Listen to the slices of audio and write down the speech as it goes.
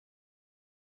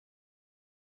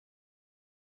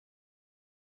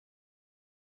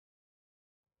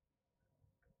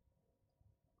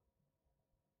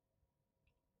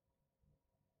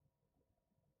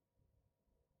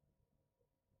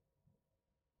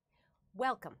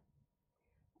Welcome.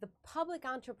 The public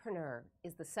entrepreneur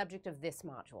is the subject of this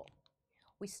module.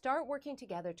 We start working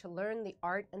together to learn the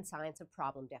art and science of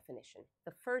problem definition,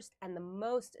 the first and the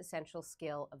most essential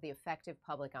skill of the effective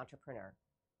public entrepreneur.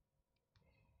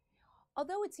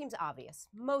 Although it seems obvious,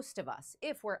 most of us,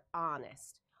 if we're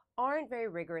honest, aren't very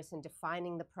rigorous in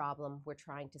defining the problem we're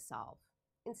trying to solve.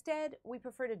 Instead, we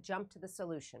prefer to jump to the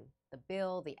solution, the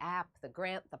bill, the app, the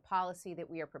grant, the policy that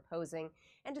we are proposing,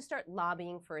 and to start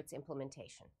lobbying for its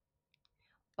implementation.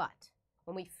 But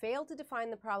when we fail to define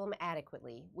the problem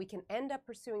adequately, we can end up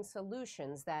pursuing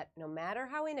solutions that, no matter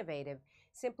how innovative,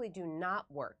 simply do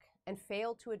not work and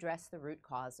fail to address the root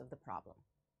cause of the problem.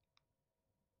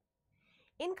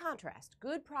 In contrast,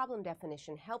 good problem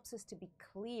definition helps us to be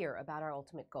clear about our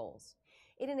ultimate goals.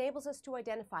 It enables us to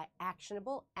identify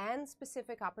actionable and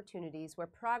specific opportunities where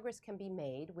progress can be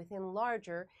made within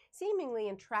larger, seemingly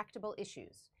intractable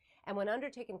issues. And when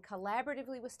undertaken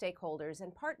collaboratively with stakeholders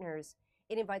and partners,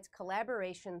 it invites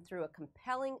collaboration through a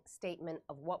compelling statement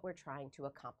of what we're trying to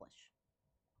accomplish.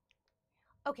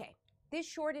 Okay, this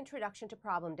short introduction to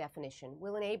problem definition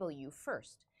will enable you,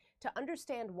 first, to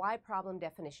understand why problem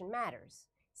definition matters.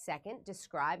 Second,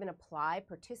 describe and apply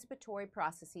participatory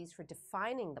processes for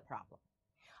defining the problem.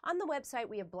 On the website,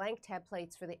 we have blank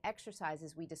templates for the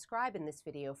exercises we describe in this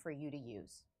video for you to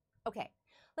use. Okay,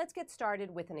 let's get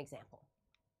started with an example.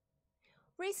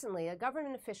 Recently, a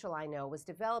government official I know was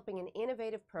developing an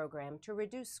innovative program to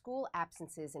reduce school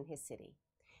absences in his city.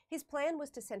 His plan was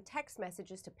to send text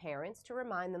messages to parents to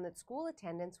remind them that school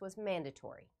attendance was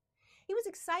mandatory. He was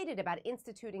excited about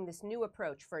instituting this new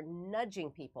approach for nudging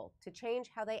people to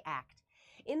change how they act,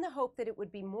 in the hope that it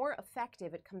would be more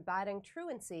effective at combating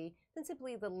truancy than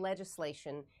simply the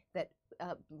legislation that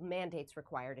mandates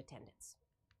required attendance.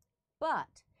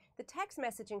 But the text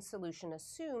messaging solution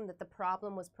assumed that the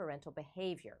problem was parental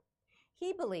behavior.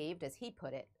 He believed, as he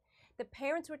put it, that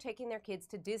parents were taking their kids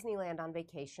to Disneyland on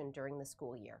vacation during the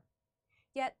school year.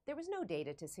 Yet, there was no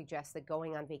data to suggest that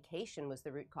going on vacation was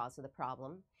the root cause of the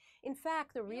problem. In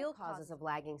fact, the real causes of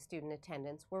lagging student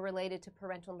attendance were related to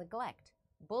parental neglect,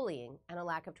 bullying, and a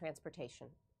lack of transportation.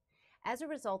 As a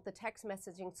result, the text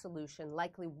messaging solution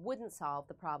likely wouldn't solve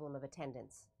the problem of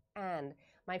attendance. And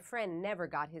my friend never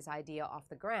got his idea off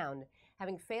the ground,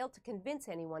 having failed to convince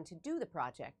anyone to do the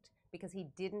project because he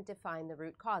didn't define the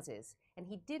root causes, and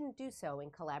he didn't do so in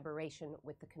collaboration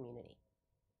with the community.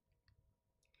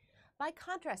 By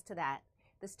contrast to that,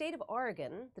 the state of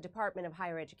Oregon, the Department of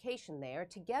Higher Education there,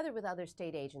 together with other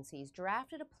state agencies,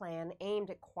 drafted a plan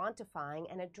aimed at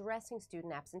quantifying and addressing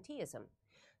student absenteeism.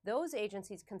 Those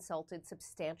agencies consulted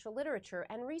substantial literature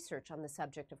and research on the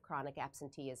subject of chronic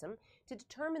absenteeism to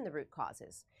determine the root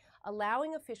causes,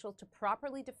 allowing officials to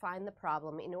properly define the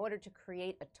problem in order to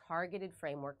create a targeted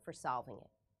framework for solving it.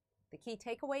 The key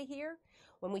takeaway here,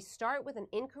 when we start with an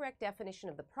incorrect definition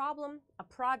of the problem, a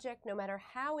project, no matter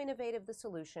how innovative the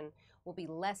solution, will be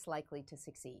less likely to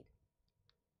succeed.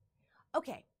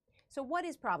 Okay, so what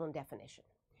is problem definition?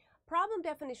 Problem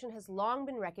definition has long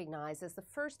been recognized as the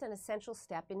first and essential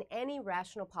step in any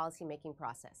rational policymaking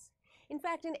process. In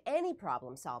fact, in any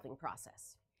problem-solving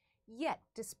process. Yet,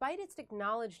 despite its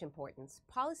acknowledged importance,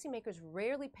 policymakers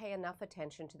rarely pay enough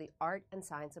attention to the art and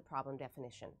science of problem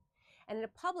definition. And in a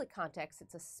public context,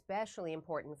 it's especially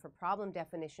important for problem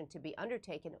definition to be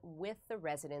undertaken with the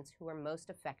residents who are most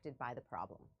affected by the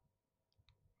problem.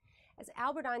 As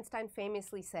Albert Einstein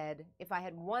famously said, if I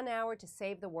had 1 hour to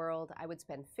save the world, I would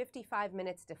spend 55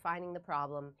 minutes defining the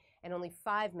problem and only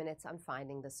 5 minutes on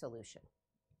finding the solution.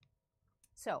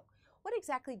 So, what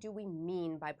exactly do we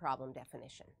mean by problem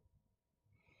definition?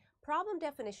 Problem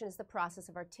definition is the process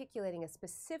of articulating a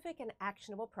specific and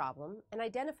actionable problem and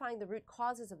identifying the root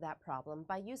causes of that problem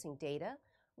by using data,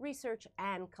 research,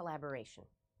 and collaboration.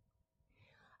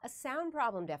 A sound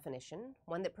problem definition,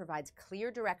 one that provides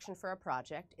clear direction for a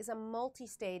project, is a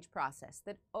multi-stage process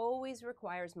that always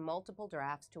requires multiple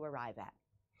drafts to arrive at.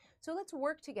 So let's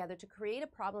work together to create a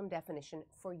problem definition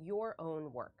for your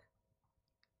own work.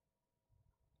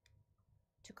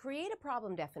 To create a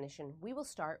problem definition, we will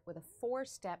start with a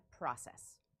 4-step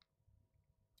process.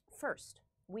 First,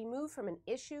 we move from an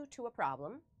issue to a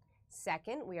problem.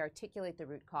 Second, we articulate the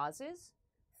root causes.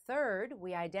 Third,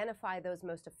 we identify those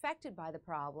most affected by the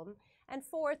problem. And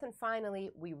fourth, and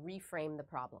finally, we reframe the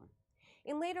problem.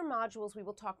 In later modules, we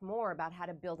will talk more about how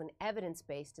to build an evidence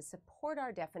base to support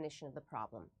our definition of the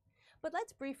problem. But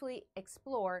let's briefly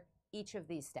explore each of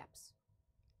these steps.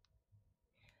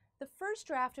 The first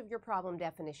draft of your problem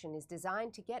definition is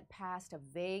designed to get past a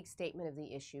vague statement of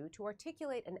the issue to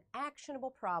articulate an actionable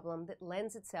problem that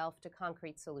lends itself to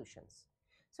concrete solutions.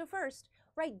 So first,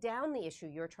 Write down the issue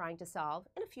you're trying to solve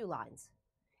in a few lines.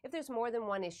 If there's more than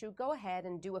one issue, go ahead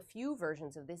and do a few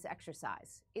versions of this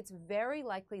exercise. It's very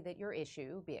likely that your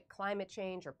issue, be it climate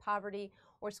change or poverty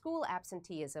or school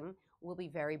absenteeism, will be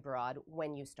very broad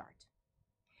when you start.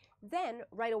 Then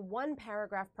write a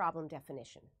one-paragraph problem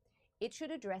definition. It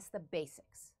should address the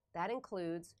basics. That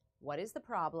includes what is the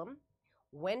problem,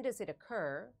 when does it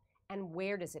occur, and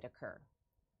where does it occur.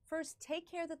 First, take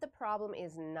care that the problem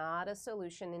is not a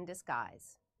solution in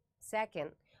disguise.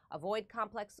 Second, avoid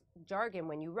complex jargon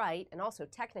when you write, and also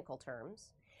technical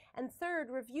terms. And third,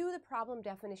 review the problem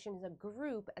definition as a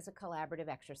group as a collaborative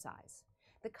exercise.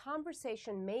 The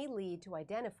conversation may lead to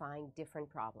identifying different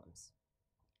problems.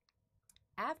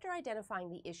 After identifying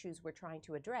the issues we're trying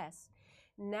to address,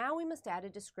 now we must add a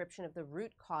description of the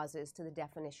root causes to the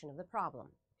definition of the problem.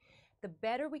 The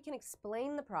better we can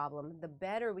explain the problem, the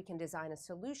better we can design a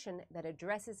solution that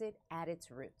addresses it at its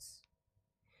roots.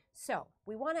 So,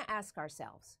 we want to ask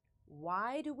ourselves,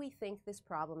 why do we think this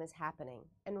problem is happening?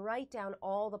 And write down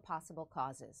all the possible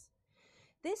causes.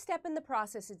 This step in the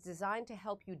process is designed to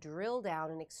help you drill down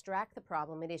and extract the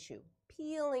problem at issue,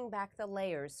 peeling back the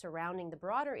layers surrounding the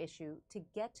broader issue to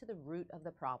get to the root of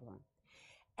the problem.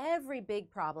 Every big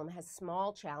problem has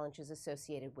small challenges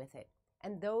associated with it,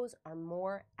 and those are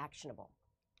more actionable.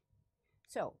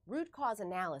 So, root cause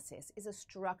analysis is a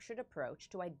structured approach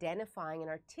to identifying and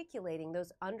articulating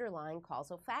those underlying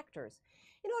causal factors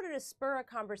in order to spur a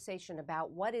conversation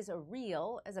about what is a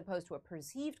real, as opposed to a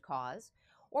perceived cause,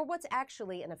 or what's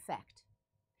actually an effect.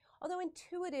 Although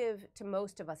intuitive to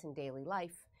most of us in daily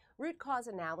life, root cause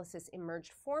analysis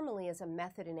emerged formally as a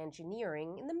method in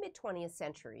engineering in the mid-20th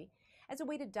century as a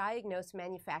way to diagnose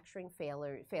manufacturing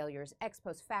failures ex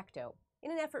post facto,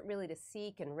 in an effort really to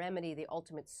seek and remedy the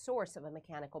ultimate source of a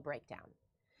mechanical breakdown.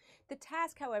 The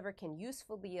task, however, can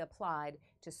usefully be applied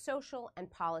to social and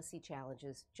policy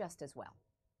challenges just as well.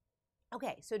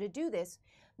 Okay, so to do this,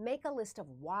 make a list of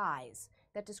whys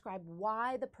that describe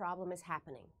why the problem is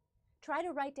happening. Try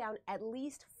to write down at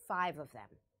least 5 of them.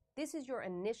 This is your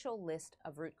initial list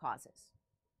of root causes.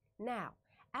 Now,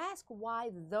 ask why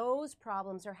those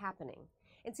problems are happening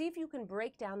and see if you can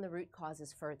break down the root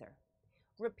causes further.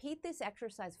 Repeat this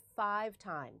exercise 5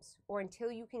 times or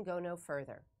until you can go no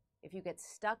further. If you get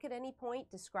stuck at any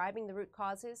point describing the root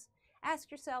causes,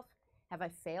 ask yourself, have I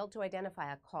failed to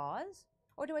identify a cause,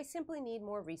 or do I simply need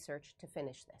more research to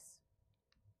finish this?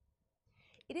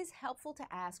 It is helpful to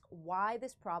ask why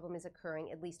this problem is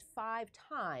occurring at least 5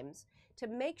 times to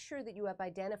make sure that you have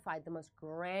identified the most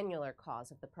granular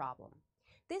cause of the problem.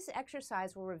 This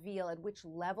exercise will reveal at which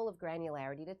level of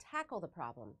granularity to tackle the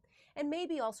problem, and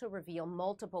maybe also reveal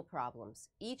multiple problems,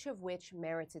 each of which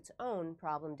merits its own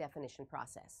problem definition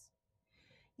process.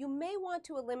 You may want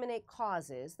to eliminate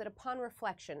causes that upon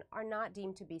reflection are not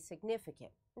deemed to be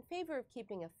significant, in favor of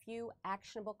keeping a few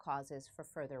actionable causes for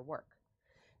further work.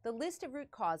 The list of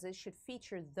root causes should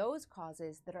feature those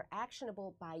causes that are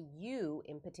actionable by you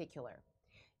in particular.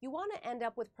 You want to end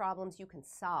up with problems you can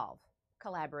solve,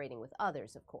 collaborating with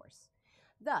others, of course.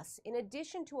 Thus, in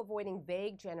addition to avoiding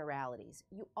vague generalities,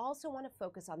 you also want to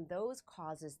focus on those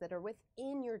causes that are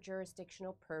within your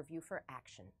jurisdictional purview for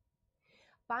action.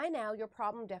 By now, your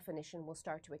problem definition will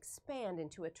start to expand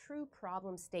into a true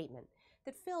problem statement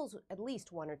that fills at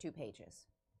least 1 or 2 pages.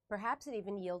 Perhaps it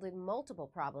even yielded multiple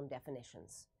problem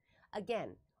definitions.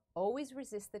 Again, always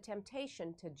resist the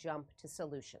temptation to jump to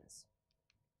solutions.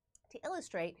 To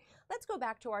illustrate, let's go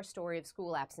back to our story of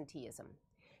school absenteeism.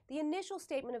 The initial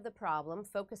statement of the problem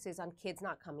focuses on kids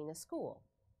not coming to school.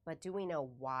 But do we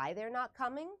know why they're not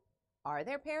coming? Are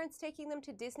their parents taking them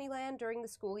to Disneyland during the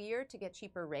school year to get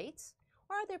cheaper rates?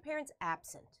 Or are their parents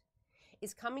absent?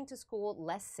 Is coming to school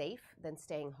less safe than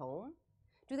staying home?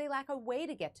 Do they lack a way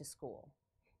to get to school?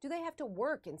 Do they have to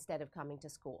work instead of coming to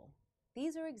school?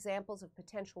 These are examples of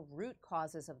potential root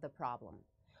causes of the problem.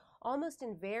 Almost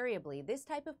invariably, this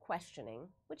type of questioning,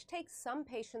 which takes some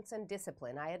patience and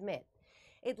discipline, I admit,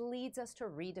 it leads us to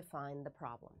redefine the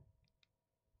problem.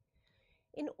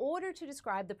 In order to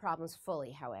describe the problems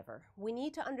fully, however, we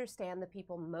need to understand the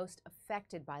people most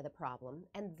affected by the problem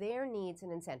and their needs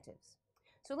and incentives.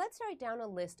 So let's write down a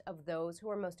list of those who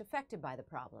are most affected by the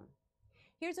problem.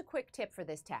 Here's a quick tip for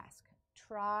this task.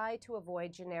 Try to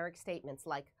avoid generic statements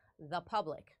like the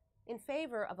public in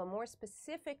favor of a more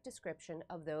specific description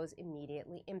of those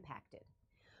immediately impacted.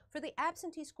 For the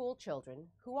absentee school children,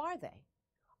 who are they?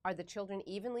 Are the children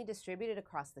evenly distributed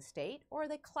across the state, or are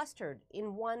they clustered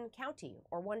in one county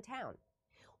or one town?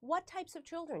 What types of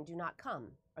children do not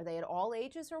come? Are they at all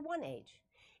ages or one age?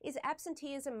 Is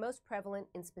absenteeism most prevalent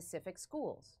in specific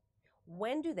schools?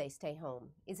 When do they stay home?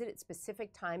 Is it at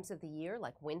specific times of the year,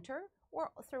 like winter,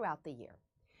 or throughout the year.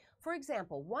 For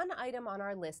example, one item on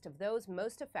our list of those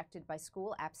most affected by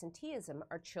school absenteeism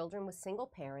are children with single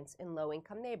parents in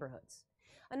low-income neighborhoods.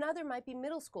 Another might be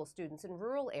middle school students in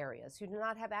rural areas who do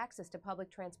not have access to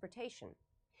public transportation.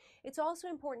 It's also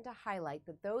important to highlight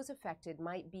that those affected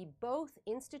might be both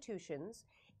institutions,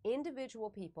 individual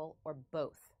people, or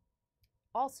both.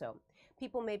 Also,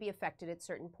 people may be affected at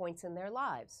certain points in their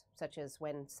lives, such as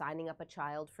when signing up a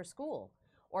child for school,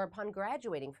 or upon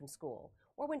graduating from school,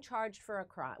 or when charged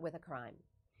with a crime.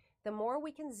 The more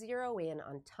we can zero in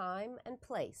on time and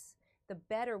place, the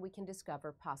better we can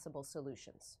discover possible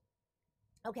solutions.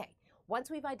 Okay, once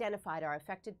we've identified our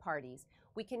affected parties,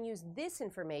 we can use this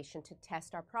information to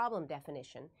test our problem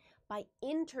definition by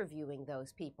interviewing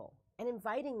those people and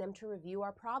inviting them to review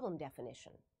our problem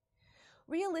definition.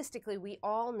 Realistically, we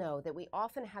all know that we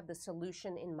often have the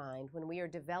solution in mind when we are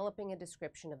developing a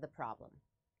description of the problem.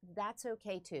 That's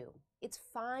okay too. It's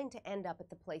fine to end up at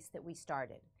the place that we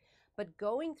started, but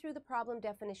going through the problem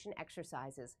definition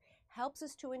exercises helps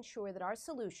us to ensure that our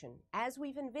solution, as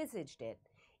we've envisaged it,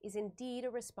 is indeed a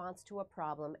response to a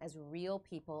problem as real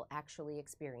people actually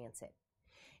experience it.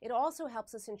 It also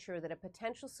helps us ensure that a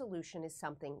potential solution is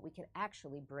something we can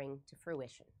actually bring to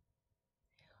fruition.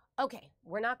 Okay,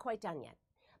 we're not quite done yet.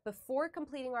 Before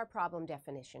completing our problem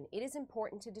definition, it is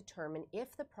important to determine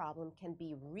if the problem can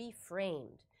be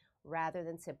reframed rather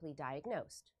than simply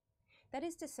diagnosed. That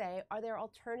is to say, are there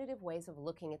alternative ways of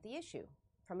looking at the issue,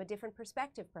 from a different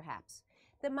perspective perhaps,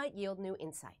 that might yield new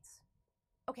insights?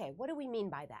 Okay, what do we mean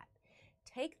by that?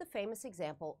 Take the famous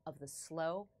example of the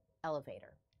slow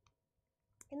elevator.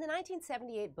 In the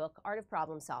 1978 book, Art of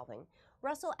Problem Solving,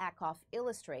 Russell Ackoff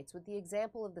illustrates with the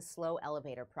example of the slow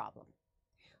elevator problem.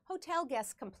 Hotel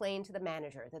guests complain to the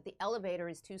manager that the elevator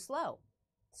is too slow.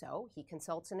 So he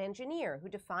consults an engineer who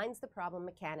defines the problem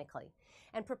mechanically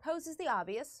and proposes the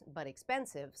obvious, but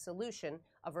expensive, solution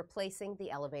of replacing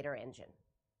the elevator engine.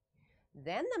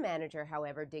 Then the manager,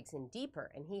 however, digs in deeper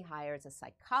and he hires a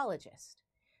psychologist.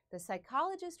 The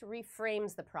psychologist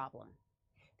reframes the problem.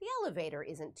 The elevator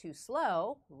isn't too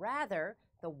slow, rather,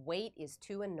 the wait is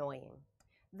too annoying.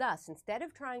 Thus, instead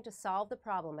of trying to solve the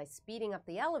problem by speeding up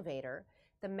the elevator,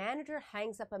 the manager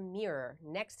hangs up a mirror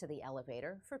next to the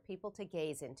elevator for people to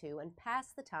gaze into and pass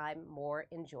the time more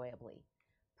enjoyably.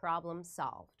 Problem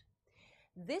solved.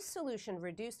 This solution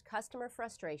reduced customer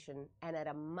frustration and at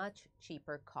a much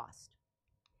cheaper cost.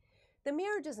 The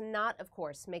mirror does not, of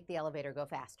course, make the elevator go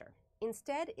faster.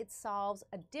 Instead, it solves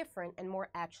a different and more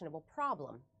actionable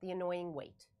problem, the annoying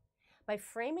wait. By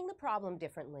framing the problem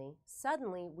differently,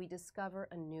 suddenly we discover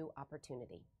a new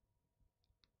opportunity.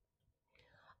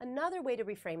 Another way to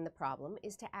reframe the problem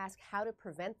is to ask how to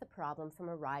prevent the problem from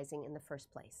arising in the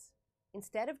first place.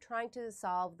 Instead of trying to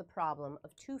solve the problem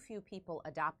of too few people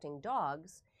adopting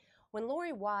dogs, when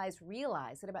Lori Wise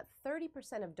realized that about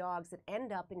 30% of dogs that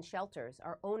end up in shelters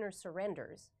are owner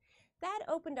surrenders, that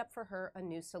opened up for her a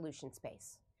new solution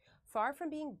space. Far from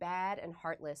being bad and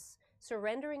heartless,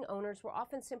 surrendering owners were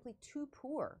often simply too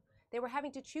poor. They were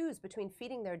having to choose between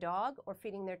feeding their dog or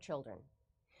feeding their children.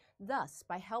 Thus,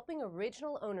 by helping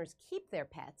original owners keep their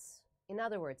pets, in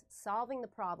other words, solving the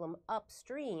problem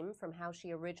upstream from how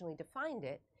she originally defined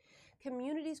it,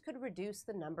 communities could reduce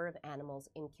the number of animals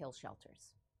in kill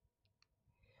shelters.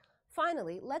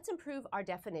 Finally, let's improve our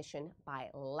definition by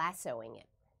lassoing it.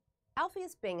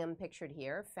 Alpheus Bingham, pictured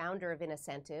here, founder of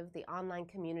Innocentive, the online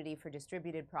community for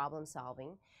distributed problem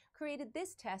solving, created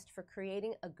this test for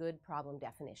creating a good problem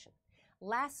definition.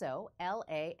 LASSO,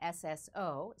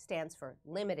 L-A-S-S-O, stands for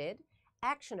limited,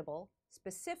 actionable,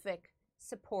 specific,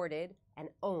 supported, and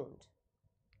owned.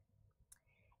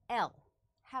 L,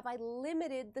 have I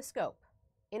limited the scope?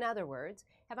 In other words,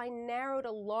 have I narrowed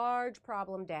a large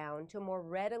problem down to a more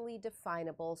readily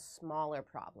definable, smaller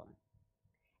problem?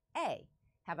 A,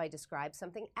 have I described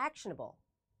something actionable?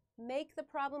 Make the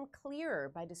problem clearer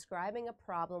by describing a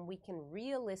problem we can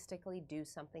realistically do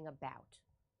something about.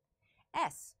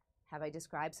 S, have I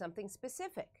described something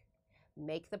specific?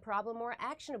 Make the problem more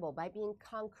actionable by being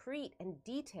concrete and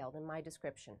detailed in my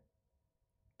description.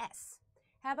 S,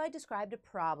 have I described a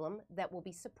problem that will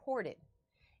be supported?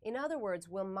 In other words,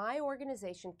 will my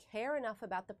organization care enough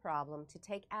about the problem to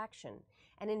take action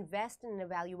and invest in an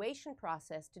evaluation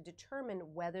process to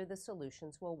determine whether the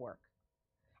solutions will work?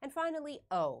 And finally,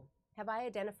 O, have I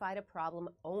identified a problem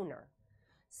owner?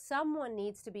 Someone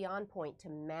needs to be on point to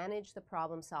manage the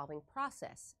problem-solving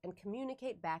process and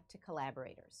communicate back to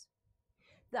collaborators.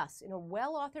 Thus, in a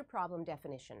well-authored problem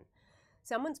definition,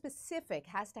 someone specific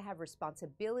has to have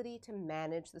responsibility to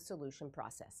manage the solution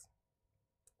process.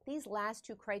 These last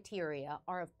two criteria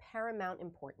are of paramount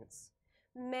importance.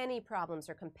 Many problems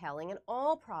are compelling, and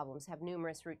all problems have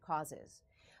numerous root causes.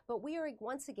 But we are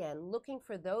once again looking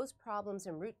for those problems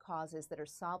and root causes that are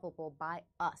solvable by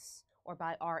us or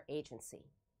by our agency.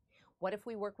 What if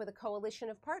we work with a coalition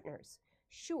of partners?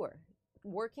 Sure,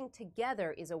 working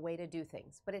together is a way to do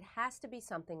things, but it has to be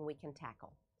something we can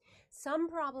tackle. Some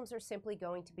problems are simply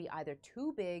going to be either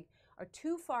too big or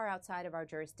too far outside of our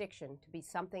jurisdiction to be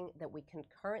something that we can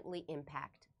currently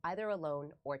impact, either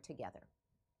alone or together.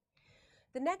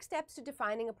 The next steps to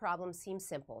defining a problem seem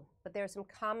simple, but there are some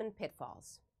common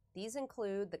pitfalls. These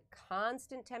include the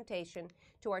constant temptation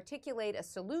to articulate a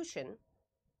solution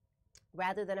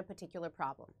rather than a particular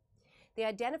problem. The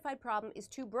identified problem is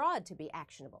too broad to be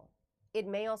actionable. It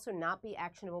may also not be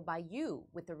actionable by you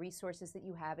with the resources that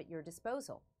you have at your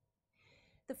disposal.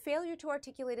 The failure to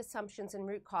articulate assumptions and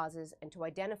root causes and to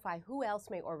identify who else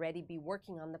may already be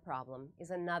working on the problem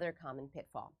is another common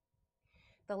pitfall.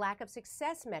 The lack of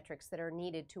success metrics that are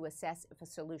needed to assess if a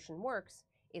solution works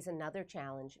is another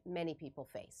challenge many people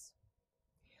face.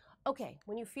 Okay,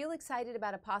 when you feel excited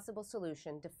about a possible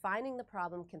solution, defining the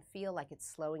problem can feel like it's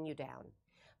slowing you down,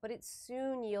 but it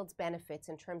soon yields benefits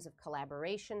in terms of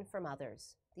collaboration from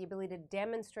others, the ability to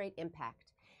demonstrate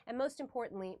impact, and most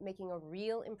importantly, making a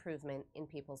real improvement in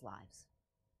people's lives.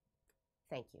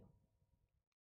 Thank you.